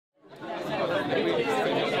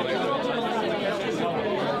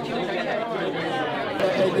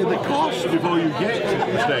the cost before you get to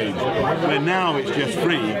the stage where now it's just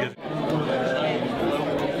free.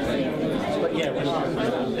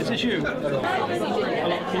 Is this you?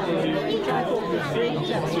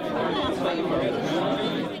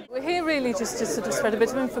 We're here really just to sort of spread a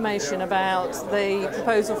bit of information about the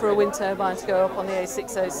proposal for a wind turbine to go up on the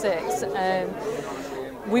A606.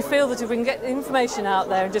 We feel that if we can get information out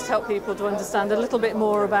there and just help people to understand a little bit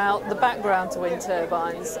more about the background to wind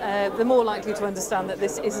turbines, they're more likely to understand that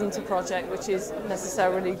this isn't a project which is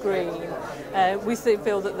necessarily green. We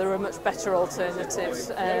feel that there are much better alternatives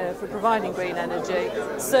for providing green energy,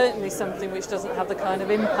 certainly something which doesn't have the kind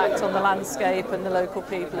of impact on the landscape and the local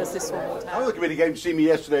people as this one would have. One of the committee came to see me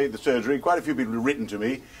yesterday at the surgery. Quite a few people have written to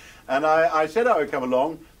me. And I said I would come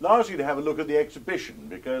along, largely to have a look at the exhibition,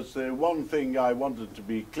 because one thing I wanted to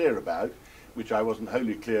be clear about, which I wasn't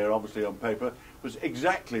wholly clear, obviously, on paper, was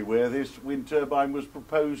exactly where this wind turbine was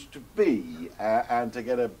proposed to be, and to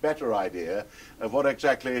get a better idea of what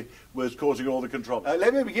exactly was causing all the control.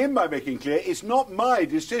 Let me begin by making clear, it's not my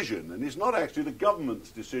decision, and it's not actually the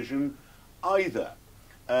government's decision either.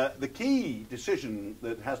 The key decision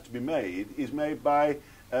that has to be made is made by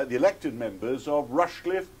the elected members of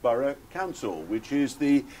Rushcliffe Borough Council, which is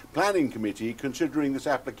the planning committee considering this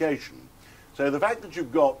application. So the fact that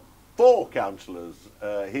you've got 4 councillors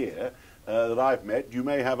here that I've met, you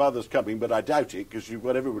may have others coming, but I doubt it, because you've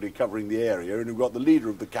got everybody covering the area, and you've got the leader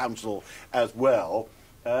of the council as well,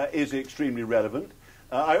 is extremely relevant.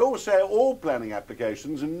 I always say all planning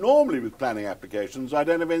applications, and normally with planning applications, I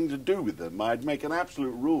don't have anything to do with them. I'd make an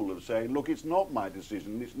absolute rule of saying, look, it's not my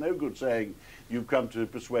decision. It's no good saying you've come to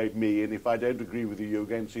persuade me, and if I don't agree with you, you'll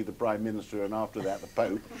go and see the Prime Minister, and after that, the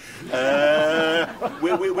Pope.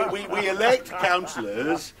 We elect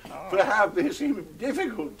councillors to have this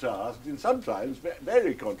difficult task, and sometimes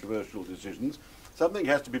very controversial decisions. Something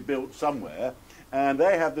has to be built somewhere, and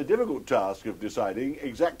they have the difficult task of deciding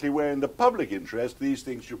exactly where in the public interest these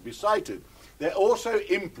things should be sited. They're also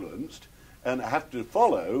influenced and have to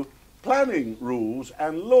follow planning rules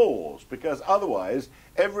and laws, because otherwise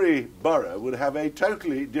every borough would have a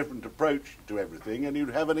totally different approach to everything, and you'd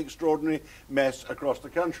have an extraordinary mess across the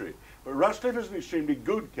country. But Rushcliffe is an extremely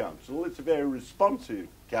good council. It's a very responsive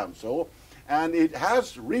council, and it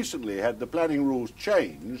has recently had the planning rules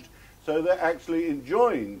changed, so they're actually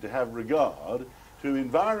enjoined to have regard to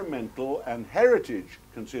environmental and heritage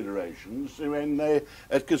considerations when they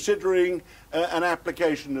are considering an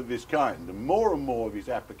application of this kind. And more of these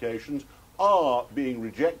applications are being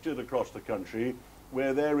rejected across the country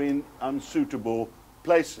where they're in unsuitable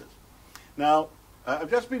places. Now,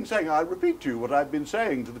 I've just been saying, I'll repeat to you what I've been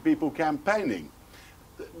saying to the people campaigning.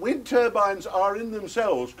 Wind turbines are in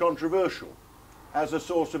themselves controversial as a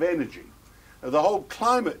source of energy. The whole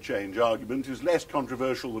climate change argument is less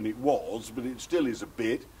controversial than it was, but it still is a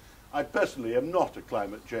bit. I personally am not a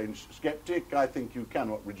climate change skeptic. I think you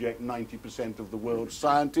cannot reject 90% of the world's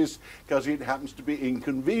scientists because it happens to be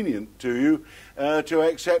inconvenient to you to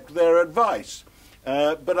accept their advice.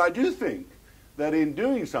 But I do think that in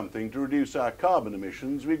doing something to reduce our carbon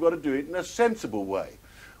emissions, we've got to do it in a sensible way.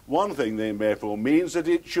 One thing, then, therefore, means that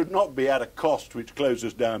it should not be at a cost which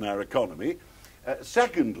closes down our economy.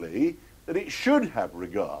 Secondly, that it should have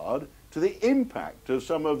regard to the impact of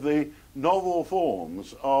some of the novel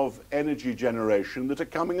forms of energy generation that are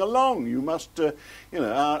coming along. You must,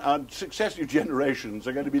 our successive generations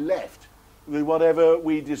are going to be left with whatever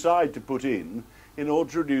we decide to put in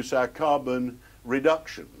order to reduce our carbon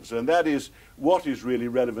reductions. And that is what is really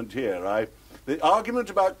relevant here. The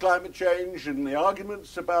argument about climate change and the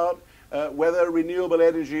arguments about whether renewable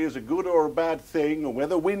energy is a good or a bad thing, or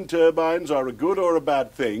whether wind turbines are a good or a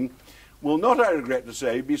bad thing, will not, I regret to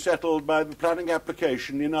say, be settled by the planning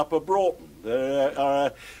application in Upper Broughton.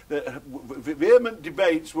 Vehement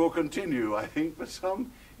debates will continue, I think, for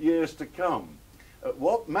some years to come.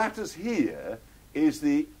 What matters here is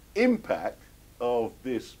the impact of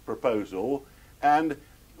this proposal and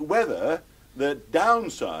whether the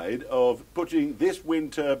downside of putting this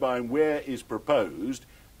wind turbine where is proposed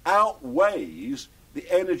outweighs the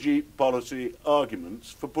energy policy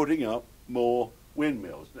arguments for putting up more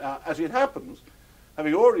windmills. Now, as it happens,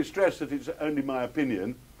 having already stressed that it's only my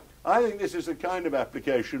opinion, I think this is the kind of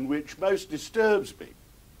application which most disturbs me.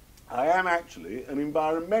 I am actually an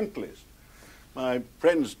environmentalist. My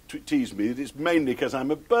friends tease me that it's mainly because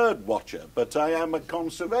I'm a bird watcher, but I am a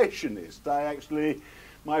conservationist.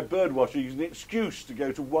 My bird watching is an excuse to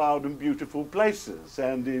go to wild and beautiful places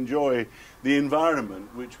and enjoy the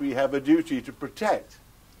environment which we have a duty to protect.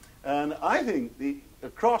 And I think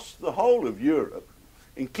across the whole of Europe,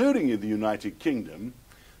 including in the United Kingdom,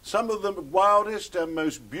 some of the wildest and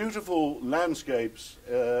most beautiful landscapes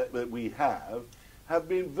that we have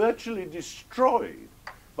been virtually destroyed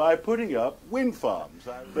by putting up wind farms.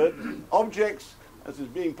 But objects, as is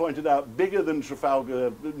being pointed out, bigger than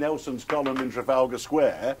Nelson's column in Trafalgar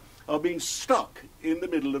Square, are being stuck in the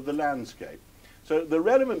middle of the landscape. So the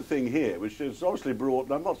relevant thing here, which has obviously brought,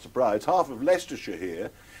 and I'm not surprised, half of Leicestershire here,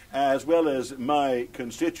 as well as my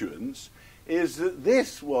constituents, is that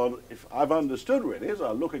this one, if I've understood where it is,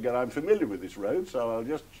 I'll look again, I'm familiar with this road, so I'll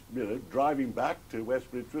just, driving back to West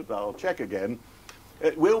Bridgford, I'll check again.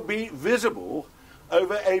 It will be visible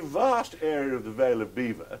over a vast area of the Vale of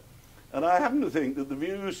Belvoir, and I happen to think that the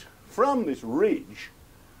views from this ridge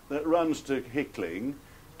that runs to Hickling,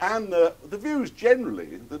 and the views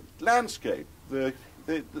generally, the landscape, the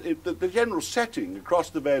general setting across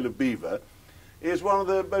the Vale of Belvoir is one of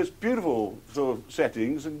the most beautiful sort of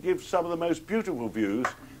settings and gives some of the most beautiful views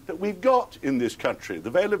that we've got in this country. The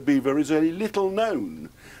Vale of Belvoir is a little known,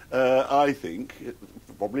 I think,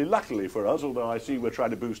 probably luckily for us, although I see we're trying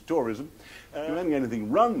to boost tourism. You won't get anything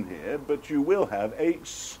run here, but you will have a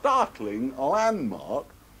startling landmark.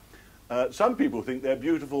 Some people think they're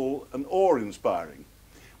beautiful and awe-inspiring.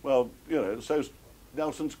 Well, so's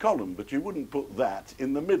Nelson's column, but you wouldn't put that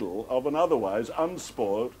in the middle of an otherwise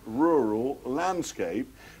unspoilt rural landscape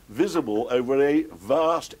visible over a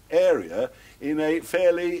vast area in a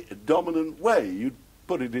fairly dominant way. You'd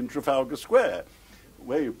put it in Trafalgar Square.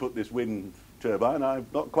 Where you put this wind turbine, I'm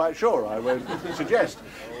not quite sure, I won't suggest.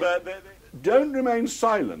 But don't remain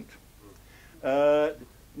silent.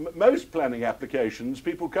 Most planning applications,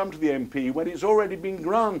 people come to the MP when it's already been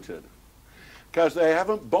granted, because they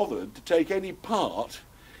haven't bothered to take any part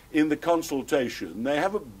in the consultation. They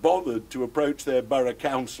haven't bothered to approach their borough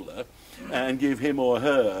councillor and give him or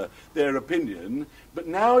her their opinion. But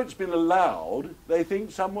now it's been allowed, they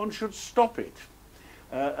think someone should stop it.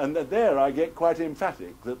 And there I get quite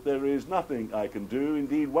emphatic that there is nothing I can do.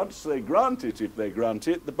 Indeed, once they grant it, if they grant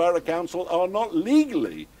it, the borough council are not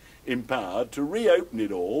legally empowered to reopen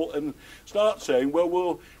it all and start saying, well,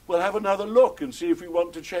 we'll have another look and see if we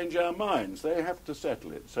want to change our minds. They have to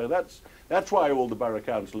settle it. So that's why all the borough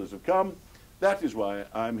councillors have come. That is why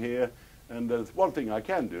I'm here. And one thing I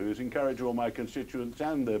can do is encourage all my constituents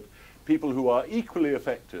and the people who are equally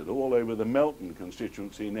affected all over the Melton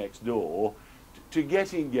constituency next door to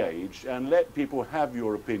get engaged and let people have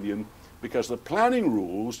your opinion, because the planning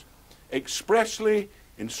rules expressly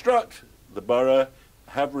instruct the borough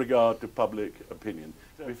have regard to public opinion.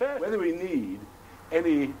 To be fair, whether we need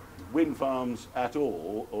any wind farms at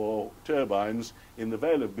all or turbines in the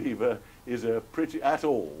Vale of Belvoir is a pretty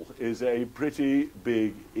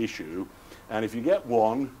big issue. And if you get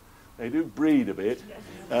one, they do breed a bit.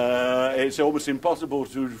 It's almost impossible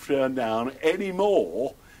to turn down any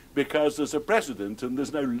more, because there's a precedent and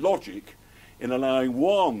there's no logic in allowing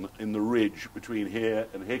one in the ridge between here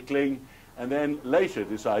and Hickling, and then later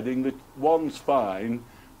deciding that one's fine,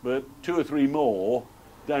 but 2 or 3 more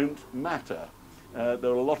don't matter.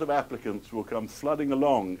 There are a lot of applicants who will come flooding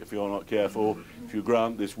along if you're not careful, if you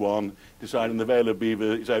grant this one, deciding the Vale of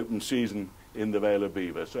Belvoir is open season in the Vale of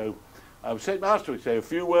Belvoir. So I was asked to say a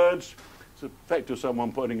few words. It's the effect of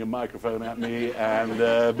someone putting a microphone at me,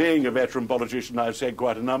 and being a veteran politician, I've said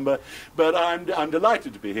quite a number. But I'm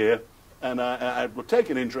delighted to be here, and I will take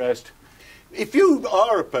an interest. If you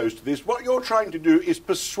are opposed to this, what you're trying to do is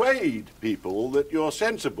persuade people that you're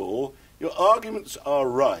sensible, your arguments are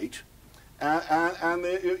right, and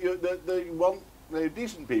they're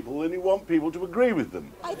decent people, and you want people to agree with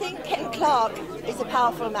them. I think Kenneth Clarke is a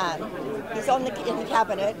powerful man. He's in the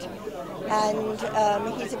cabinet, and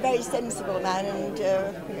he's a very sensible man,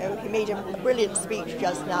 and he made a brilliant speech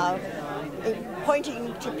just now,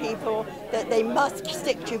 pointing to people that they must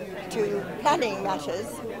stick to planning matters.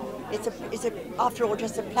 It's after all,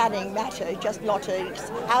 just a planning matter, just not a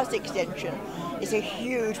house extension. It's a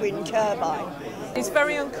huge wind turbine. It's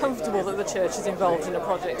very uncomfortable that the church is involved in a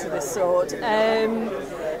project of this sort.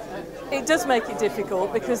 It does make it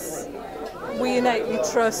difficult, because we innately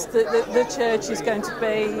trust that the church is going to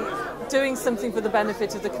be doing something for the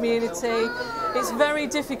benefit of the community. It's very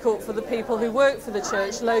difficult for the people who work for the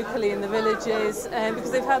church locally in the villages,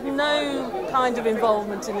 because they've had no kind of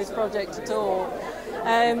involvement in this project at all.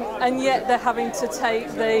 And yet they're having to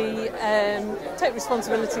take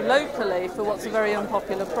responsibility locally for what's a very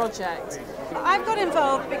unpopular project. I've got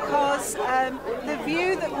involved because the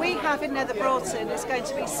view that we have in Nether Broughton is going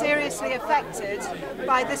to be seriously affected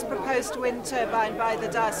by this proposed wind turbine by the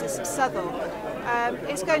Diocese of Southall.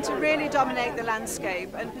 It's going to really dominate the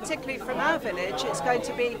landscape, and particularly from our village, it's going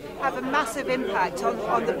to have a massive impact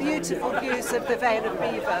on the beautiful views of the Vale of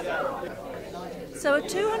Belvoir. So a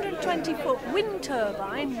 220-foot wind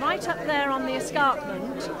turbine right up there on the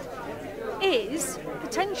escarpment is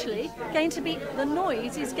potentially going to be, the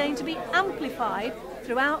noise is going to be amplified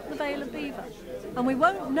throughout the Vale of Belvoir. And we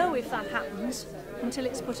won't know if that happens until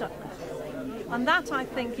it's put up there. And that, I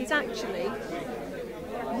think, is actually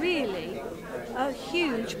really a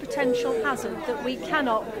huge potential hazard that we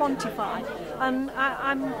cannot quantify. And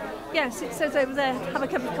yes, it says over there, have a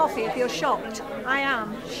cup of coffee if you're shocked. I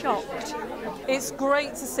am shocked. It's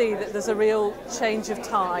great to see that there's a real change of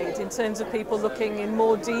tide in terms of people looking in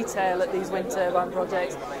more detail at these wind turbine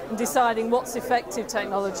projects and deciding what's effective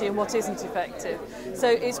technology and what isn't effective. So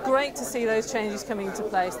it's great to see those changes coming into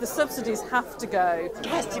place. The subsidies have to go. It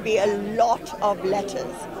has to be a lot of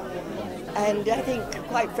letters. And I think,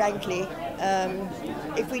 quite frankly,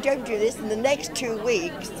 if we don't do this in the next 2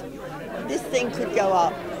 weeks, this thing could go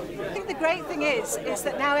up. I think the great thing is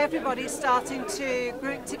that now everybody's starting to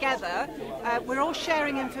group together. We're all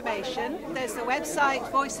sharing information. There's the website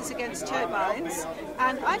Voices Against Turbines,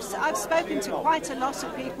 and I've spoken to quite a lot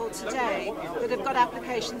of people today that have got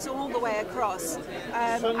applications all the way across,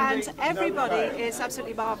 and everybody is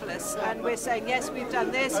absolutely marvellous. And we're saying, yes, we've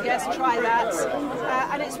done this, yes, try that,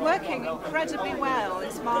 and it's working incredibly well.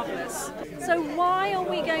 It's marvellous. So why are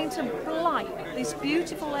we going to blight this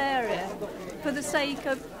beautiful area for the sake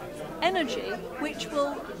of energy which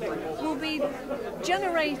will be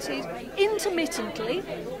generated intermittently,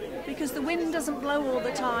 because the wind doesn't blow all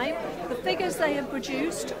the time? The figures they have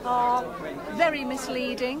produced are very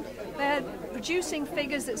misleading. They're producing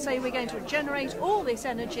figures that say we're going to generate all this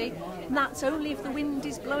energy, and that's only if the wind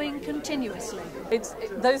is blowing continuously.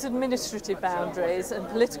 Those administrative boundaries and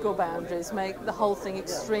political boundaries make the whole thing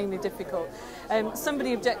extremely difficult.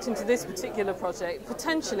 Somebody objecting to this particular project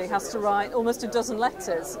potentially has to write almost a dozen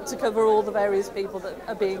letters to cover all the various people that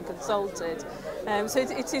are being consulted. So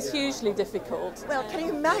it is hugely difficult. Well, can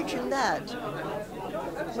you imagine that?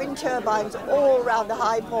 Wind turbines all around the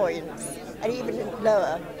high points and even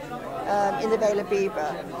lower in the Vale of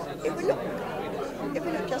Belvoir. It would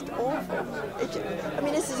look just awful. I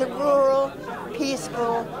mean, this is a rural,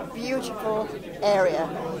 peaceful, beautiful area,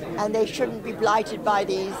 and they shouldn't be blighted by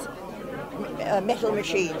these metal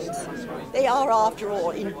machines. They are, after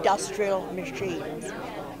all, industrial machines.